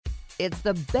It's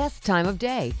the best time of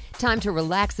day. Time to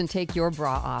relax and take your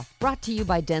bra off. Brought to you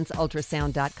by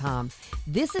DenseUltrasound.com.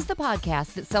 This is the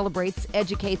podcast that celebrates,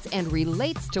 educates, and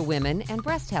relates to women and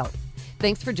breast health.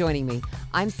 Thanks for joining me.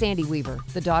 I'm Sandy Weaver,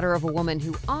 the daughter of a woman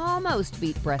who almost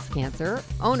beat breast cancer,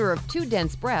 owner of 2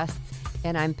 dense breasts,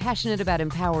 and I'm passionate about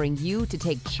empowering you to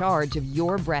take charge of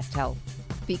your breast health.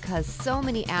 Because so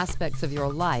many aspects of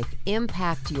your life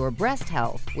impact your breast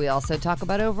health, we also talk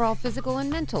about overall physical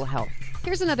and mental health.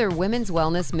 Here's another women's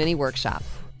wellness mini workshop.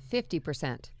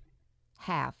 50%.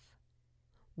 Half.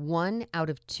 1 out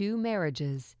of 2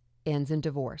 marriages ends in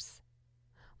divorce.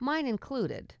 Mine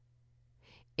included.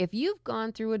 If you've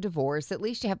gone through a divorce, at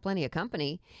least you have plenty of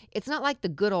company. It's not like the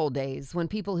good old days when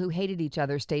people who hated each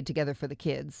other stayed together for the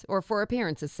kids, or for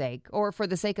appearance's sake, or for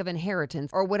the sake of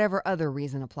inheritance, or whatever other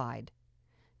reason applied.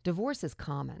 Divorce is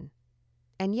common.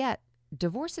 And yet,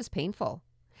 divorce is painful.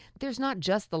 There's not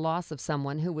just the loss of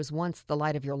someone who was once the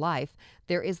light of your life.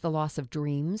 There is the loss of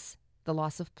dreams, the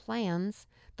loss of plans,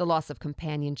 the loss of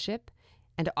companionship,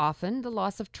 and often the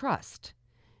loss of trust.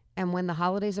 And when the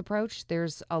holidays approach,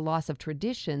 there's a loss of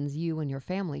traditions you and your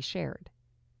family shared.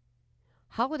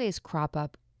 Holidays crop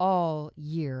up all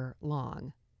year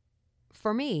long.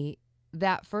 For me,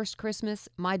 that first Christmas,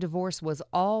 my divorce was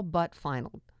all but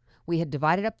final. We had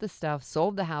divided up the stuff,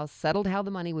 sold the house, settled how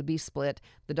the money would be split.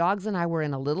 The dogs and I were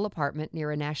in a little apartment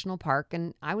near a national park,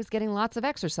 and I was getting lots of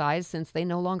exercise since they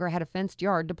no longer had a fenced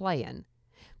yard to play in.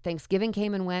 Thanksgiving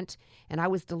came and went, and I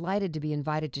was delighted to be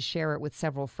invited to share it with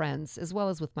several friends, as well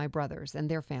as with my brothers and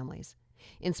their families.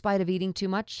 In spite of eating too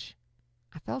much,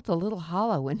 I felt a little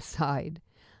hollow inside.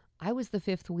 I was the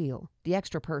 5th wheel, the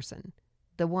extra person,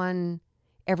 the one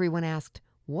everyone asked,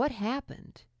 "What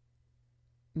happened?"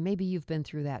 Maybe you've been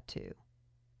through that too.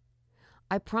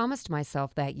 I promised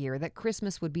myself that year that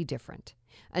Christmas would be different.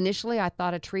 Initially, I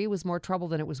thought a tree was more trouble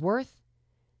than it was worth,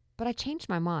 but I changed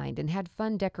my mind and had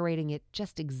fun decorating it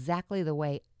just exactly the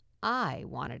way I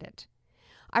wanted it.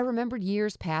 I remembered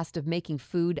years past of making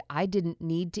food I didn't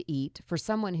need to eat for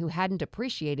someone who hadn't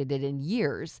appreciated it in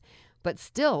years, but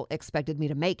still expected me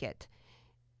to make it.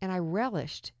 And I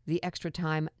relished the extra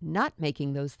time not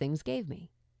making those things gave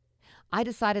me. I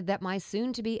decided that my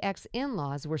soon-to-be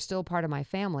ex-in-laws were still part of my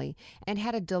family and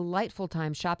had a delightful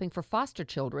time shopping for foster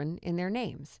children in their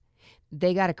names.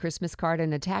 They got a Christmas card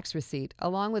and a tax receipt,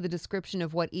 along with a description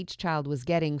of what each child was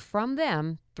getting from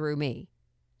them through me.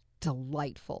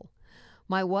 Delightful.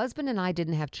 My husband and I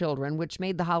didn't have children, which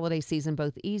made the holiday season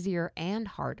both easier and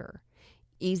harder.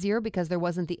 Easier because there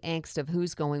wasn't the angst of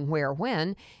who's going where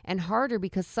when, and harder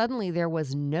because suddenly there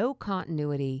was no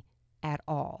continuity at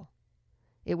all.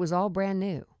 It was all brand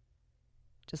new,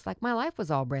 just like my life was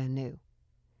all brand new.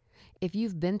 If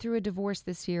you've been through a divorce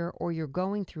this year or you're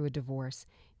going through a divorce,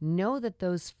 know that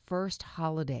those first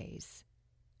holidays,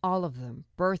 all of them,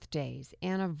 birthdays,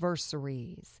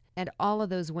 anniversaries, and all of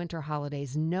those winter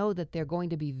holidays, know that they're going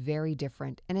to be very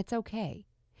different, and it's okay.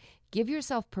 Give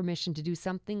yourself permission to do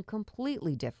something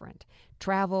completely different.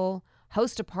 Travel,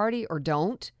 host a party, or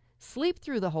don't. Sleep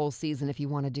through the whole season if you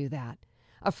want to do that.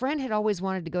 A friend had always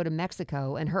wanted to go to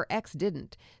Mexico, and her ex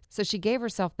didn't, so she gave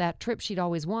herself that trip she'd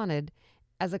always wanted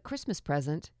as a Christmas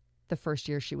present the first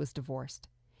year she was divorced.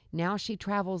 Now she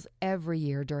travels every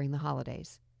year during the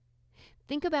holidays.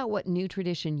 Think about what new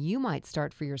tradition you might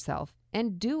start for yourself,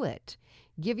 and do it.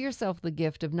 Give yourself the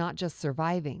gift of not just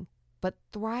surviving, but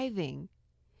thriving.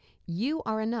 You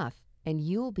are enough, and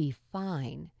you'll be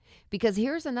fine. Because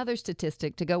here's another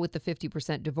statistic to go with the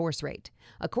 50% divorce rate.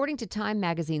 According to Time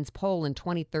Magazine's poll in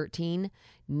 2013,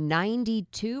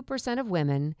 92% of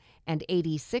women and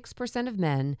 86% of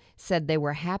men said they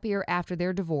were happier after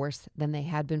their divorce than they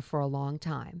had been for a long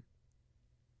time.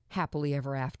 Happily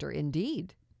ever after,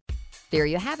 indeed. There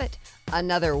you have it,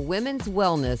 another women's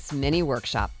wellness mini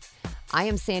workshop. I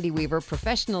am Sandy Weaver,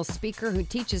 professional speaker who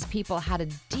teaches people how to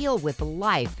deal with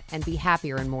life and be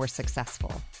happier and more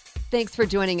successful. Thanks for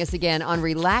joining us again on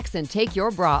Relax and Take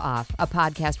Your Bra Off, a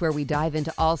podcast where we dive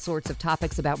into all sorts of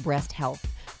topics about breast health.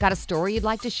 Got a story you'd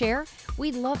like to share?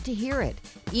 We'd love to hear it.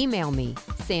 Email me,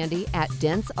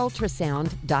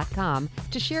 sandy@denseultrasound.com,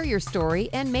 to share your story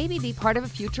and maybe be part of a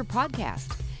future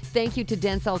podcast. Thank you to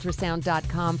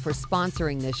DenseUltrasound.com for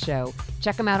sponsoring this show.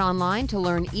 Check them out online to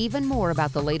learn even more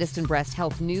about the latest in breast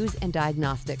health news and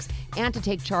diagnostics, and to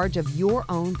take charge of your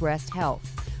own breast health.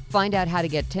 Find out how to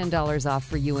get $10 off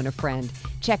for you and a friend.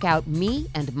 Check out me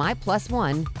and my plus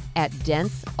one at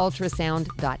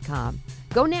DenseUltrasound.com.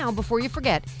 Go now before you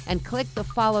forget and click the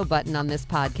follow button on this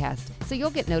podcast so you'll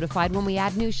get notified when we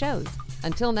add new shows.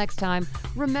 Until next time,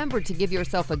 remember to give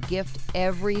yourself a gift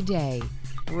every day.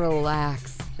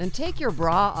 Relax and take your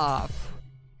bra off.